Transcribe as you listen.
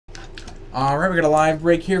All right, we got a live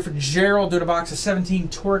break here for Gerald. Doing a box of 17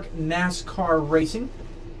 Torque NASCAR Racing.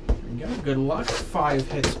 There we go. Good luck.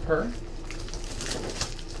 5 hits per.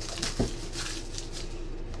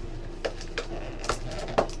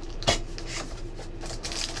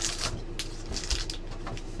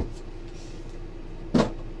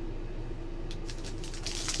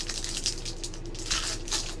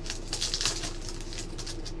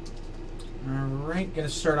 Alright, going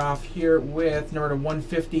to start off here with number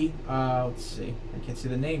 150. Let's see, I can't see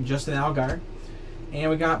the name. Justin Allgaier. And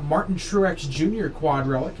we got Martin Truex Jr. Quad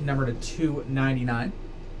Relic, number to 299.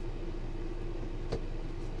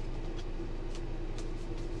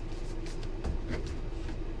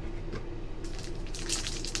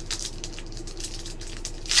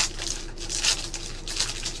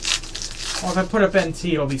 Well, if I put up NT,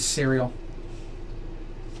 it'll be serial.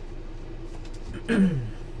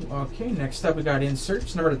 Okay, next up we got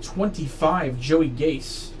inserts. Number 25, Joey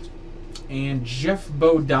Gase. And Jeff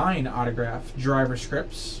Bodine autograph. Driver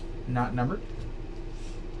scripts, not numbered.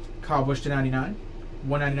 Kyle Busch to 99.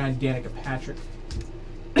 199, Danica Patrick.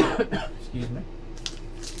 Excuse me.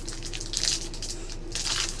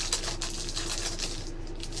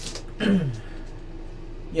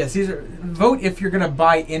 Yes, these are... Vote if you're going to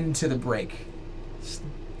buy into the break.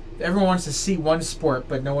 Everyone wants to see one sport,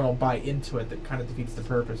 but no one will buy into it. That kind of defeats the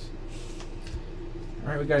purpose. All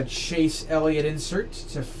right, we got a Chase Elliott insert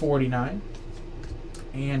to 49.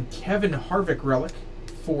 And Kevin Harvick relic,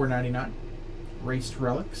 499. Raced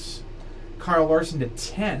relics. Kyle Larson to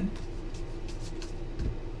 10.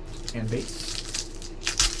 And base.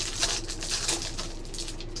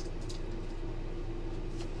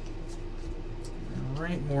 All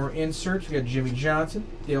right, more inserts. We got Jimmy Johnson,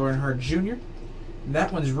 Dale Earnhardt Jr. And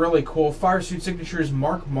that one's really cool. Fire Suit Signatures,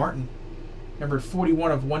 Mark Martin. Number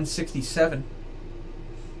 41 of 167.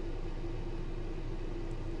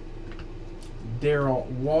 Darrell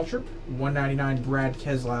Waltrip, 199, Brad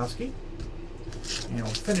Keselowski. And we'll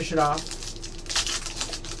finish it off.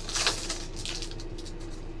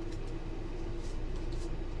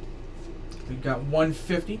 We've got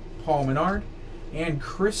 150, Paul Menard. And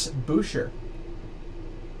Chris Buescher.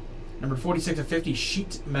 Number 46 of 50,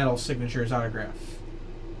 sheet metal signatures autograph.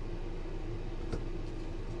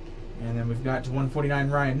 And then we've got to 149,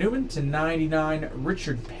 Ryan Newman. To 99,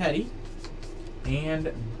 Richard Petty.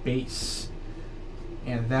 And base.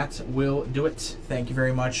 And that will do it. Thank you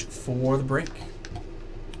very much for the break.